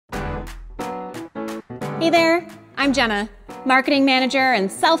Hey there, I'm Jenna, marketing manager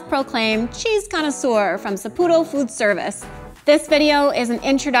and self-proclaimed cheese connoisseur from Saputo Foodservice. This video is an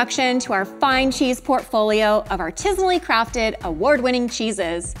introduction to our fine cheese portfolio of artisanally crafted, award-winning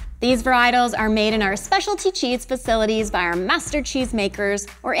cheeses. These varietals are made in our specialty cheese facilities by our master cheese makers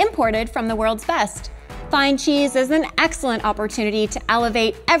or imported from the world's best. Fine cheese is an excellent opportunity to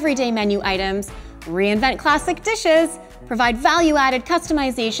elevate everyday menu items, reinvent classic dishes, provide value-added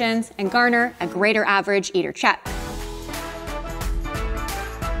customizations, and garner a greater average eater check.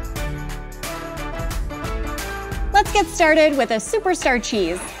 Let's get started with a superstar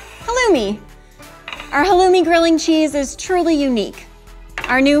cheese, halloumi. Our halloumi grilling cheese is truly unique.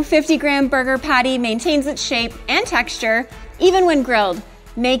 Our new 50-gram burger patty maintains its shape and texture even when grilled,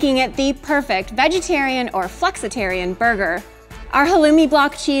 making it the perfect vegetarian or flexitarian burger. Our halloumi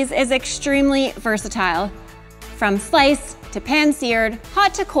block cheese is extremely versatile. From sliced to pan-seared,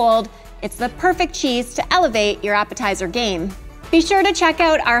 hot to cold, it's the perfect cheese to elevate your appetizer game. Be sure to check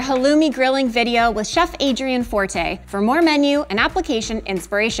out our halloumi grilling video with Chef Adrian Forte for more menu and application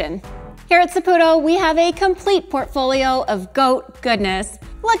inspiration. Here at Saputo, we have a complete portfolio of goat goodness.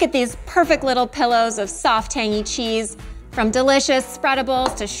 Look at these perfect little pillows of soft, tangy cheese. From delicious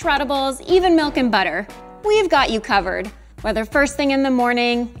spreadables to shreddables, even milk and butter. We've got you covered. Whether first thing in the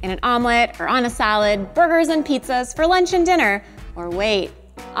morning, in an omelet, or on a salad, burgers and pizzas for lunch and dinner, or wait,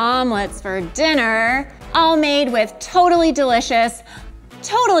 omelets for dinner, all made with totally delicious,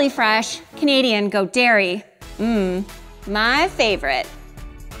 totally fresh Canadian goat dairy. My favorite.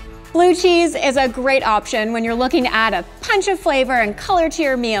 Blue cheese is a great option when you're looking to add a punch of flavor and color to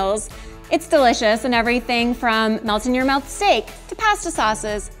your meals. It's delicious in everything from melt-in-your-mouth steak to pasta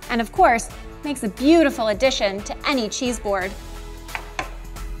sauces, and of course, makes a beautiful addition to any cheese board.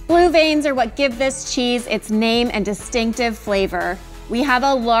 Blue veins are what give this cheese its name and distinctive flavor. We have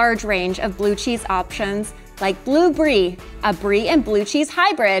a large range of blue cheese options, like blue brie, a brie and blue cheese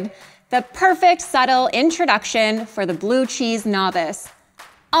hybrid, the perfect subtle introduction for the blue cheese novice,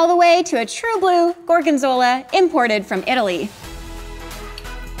 all the way to a true blue gorgonzola imported from Italy.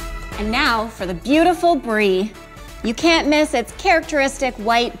 And now for the beautiful brie. You can't miss its characteristic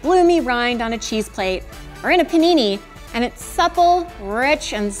white, bloomy rind on a cheese plate or in a panini, and its supple,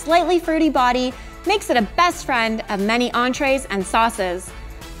 rich, and slightly fruity body makes it a best friend of many entrees and sauces.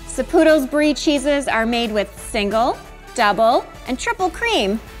 Saputo's brie cheeses are made with single, double, and triple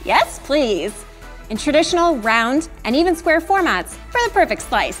cream. Yes, please. In traditional, round, and even square formats for the perfect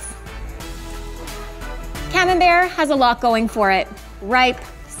slice. Camembert has a lot going for it. Ripe,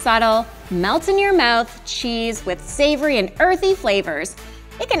 subtle, melt-in-your-mouth cheese with savory and earthy flavors.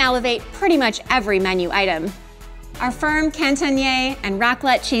 It can elevate pretty much every menu item. Our firm cantonnier and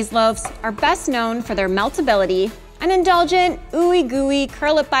raclette cheese loaves are best known for their meltability, an indulgent, ooey-gooey,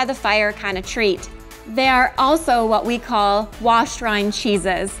 curl-it-by-the-fire kind of treat. They are also what we call washed rind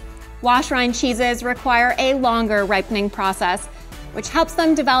cheeses. Washed rind cheeses require a longer ripening process, which helps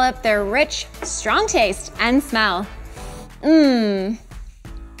them develop their rich, strong taste and smell.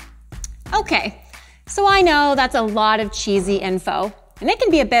 Okay, so I know that's a lot of cheesy info, and it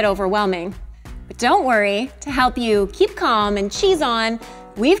can be a bit overwhelming. But don't worry, to help you keep calm and cheese on,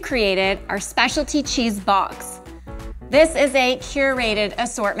 we've created our specialty cheese box. This is a curated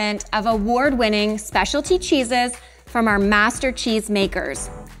assortment of award-winning specialty cheeses from our master cheese makers.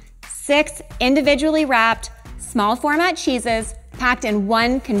 6 individually wrapped, small format cheeses packed in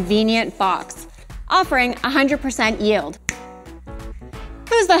one convenient box, offering 100% yield.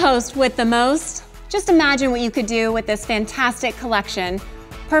 Who's the host with the most? Just imagine what you could do with this fantastic collection.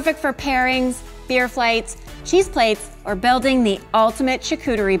 Perfect for pairings, beer flights, cheese plates, or building the ultimate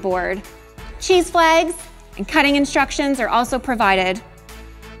charcuterie board. Cheese flags and cutting instructions are also provided.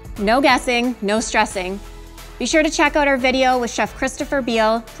 No guessing, no stressing. Be sure to check out our video with Chef Christopher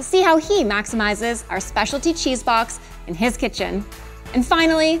Beal to see how he maximizes our specialty cheese box in his kitchen. And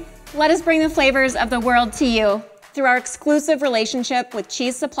finally, let us bring the flavors of the world to you. Through our exclusive relationship with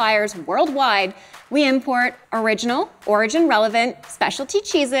cheese suppliers worldwide, we import original, origin-relevant specialty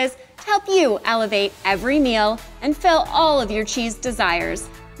cheeses to help you elevate every meal and fill all of your cheese desires.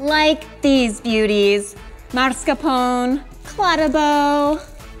 Like these beauties: mascarpone, clamato,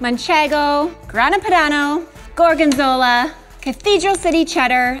 manchego, grana padano, gorgonzola, cathedral city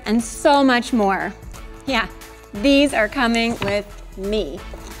cheddar, and so much more. Yeah, these are coming with me.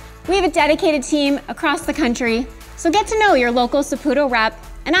 We have a dedicated team across the country, so get to know your local Saputo rep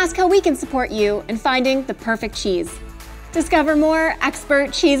and ask how we can support you in finding the perfect cheese. Discover more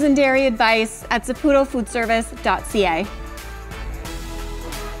expert cheese and dairy advice at saputofoodservice.ca.